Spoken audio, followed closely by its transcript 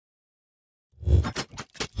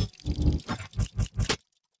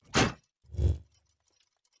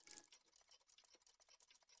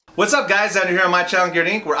What's up guys, Andrew here on my channel Gear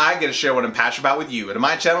Inc., where I get to share what I'm passionate about with you. And on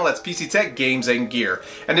my channel, that's PC Tech, Games, and Gear.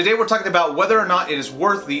 And today we're talking about whether or not it is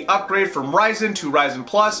worth the upgrade from Ryzen to Ryzen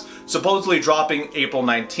Plus, supposedly dropping April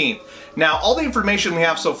 19th. Now, all the information we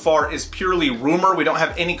have so far is purely rumor. We don't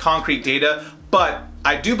have any concrete data, but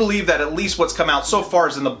I do believe that at least what's come out so far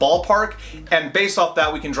is in the ballpark, and based off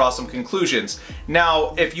that we can draw some conclusions.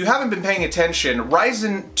 Now, if you haven't been paying attention,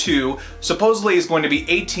 Ryzen 2 supposedly is going to be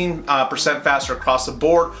 18% faster across the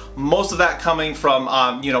board, most of that coming from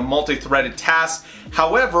multi-threaded tasks.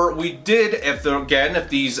 However, we did, if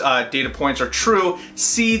these data points are true,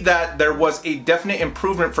 see that there was a definite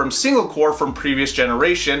improvement from single core from previous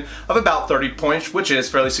generation of about 30 points, which is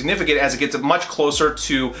fairly significant as it gets much closer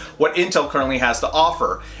to what Intel currently has to offer.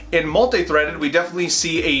 In multi-threaded, we definitely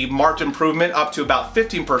see a marked improvement up to about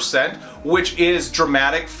 15%, which is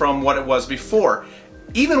dramatic from what it was before.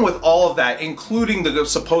 Even with all of that, including the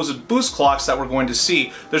supposed boost clocks that we're going to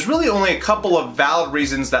see, there's really only a couple of valid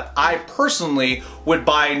reasons that I personally would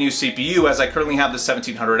buy a new CPU, as I currently have the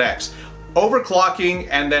 1700X. Overclocking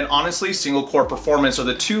and then honestly single core performance are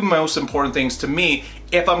the two most important things to me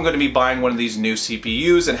if I'm going to be buying one of these new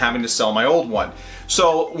CPUs and having to sell my old one.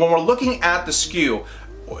 So when we're looking at the SKU,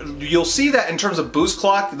 you'll see that in terms of boost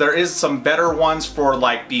clock, there is some better ones for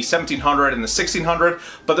like the 1700 and the 1600,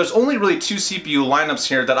 but there's only really two CPU lineups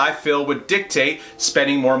here that I feel would dictate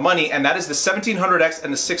spending more money, and that is the 1700X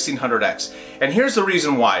and the 1600X. And here's the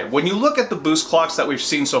reason why. When you look at the boost clocks that we've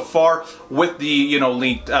seen so far with the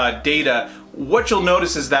leaked data, what you'll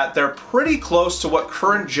notice is that they're pretty close to what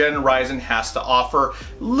current gen Ryzen has to offer. A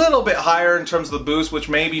little bit higher in terms of the boost, which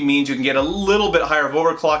maybe means you can get a little bit higher of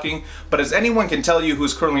overclocking, but as anyone can tell you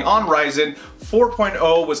who's currently on Ryzen,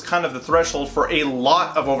 4.0 was kind of the threshold for a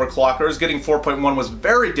lot of overclockers. Getting 4.1 was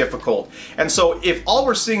very difficult. And so if all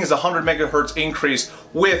we're seeing is a 100 megahertz increase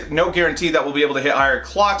with no guarantee that we'll be able to hit higher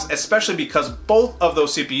clocks, especially because both of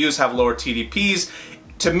those CPUs have lower TDPs,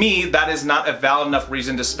 to me, that is not a valid enough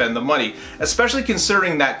reason to spend the money, especially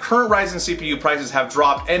considering that current Ryzen CPU prices have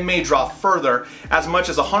dropped and may drop further, as much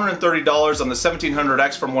as $130 on the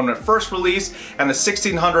 1700X from when it first released, and the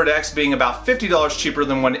 1600X being about $50 cheaper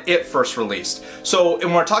than when it first released. So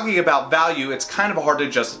when we're talking about value, it's kind of hard to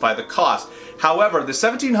justify the cost. However, the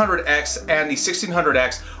 1700X and the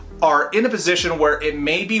 1600X are in a position where it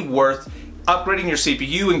may be worth upgrading your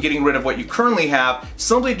CPU and getting rid of what you currently have,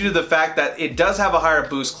 simply due to the fact that it does have a higher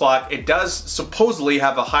boost clock, it does supposedly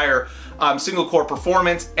have a higher single core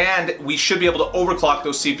performance, and we should be able to overclock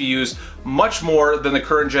those CPUs much more than the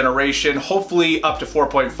current generation, hopefully up to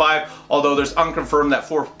 4.5, although there's unconfirmed that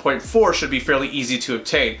 4.4 should be fairly easy to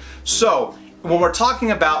obtain. So when we're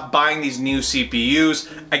talking about buying these new CPUs,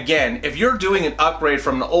 again, if you're doing an upgrade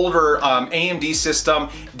from an older AMD system,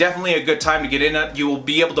 definitely a good time to get in it. You will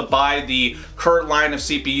be able to buy the current line of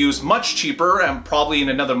CPUs much cheaper, and probably in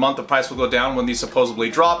another month the price will go down when these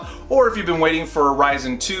supposedly drop. Or if you've been waiting for a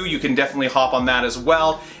Ryzen 2, you can definitely hop on that as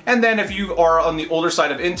well. And then if you are on the older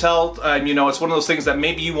side of Intel, it's one of those things that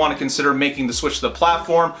maybe you want to consider making the switch to the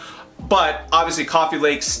platform. But obviously Coffee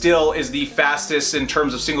Lake still is the fastest in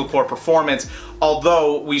terms of single core performance,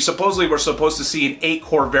 although we supposedly were supposed to see an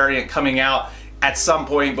 8-core variant coming out at some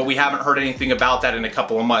point, but we haven't heard anything about that in a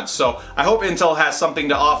couple of months. So I hope Intel has something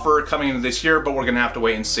to offer coming into this year, but we're gonna have to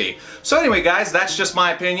wait and see. So anyway guys, that's just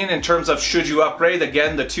my opinion in terms of should you upgrade.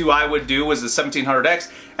 Again, the two I would do was the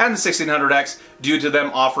 1700X and the 1600X, due to them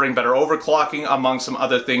offering better overclocking among some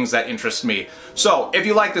other things that interest me. So if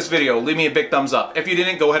you like this video, leave me a big thumbs up. If you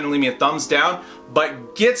didn't, go ahead and leave me a thumbs down,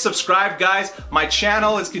 but get subscribed guys. My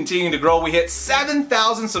channel is continuing to grow. We hit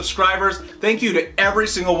 7,000 subscribers. Thank you to every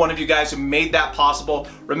single one of you guys who made that possible.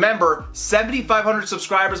 Remember, 7,500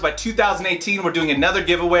 subscribers by 2018. We're doing another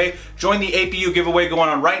giveaway. Join the APU giveaway going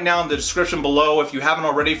on right now in the description below if you haven't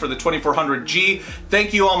already for the 2400G.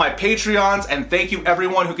 Thank you all my Patreons, and thank you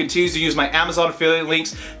everyone who continues to use my Amazon affiliate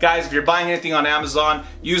links. Guys, if you're buying anything on Amazon,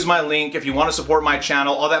 use my link. If you want to support my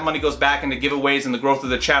channel, all that money goes back into giveaways and the growth of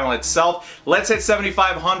the channel itself. Let's hit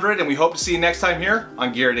 7,500, and we hope to see you next time here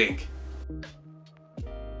on Gear Inc.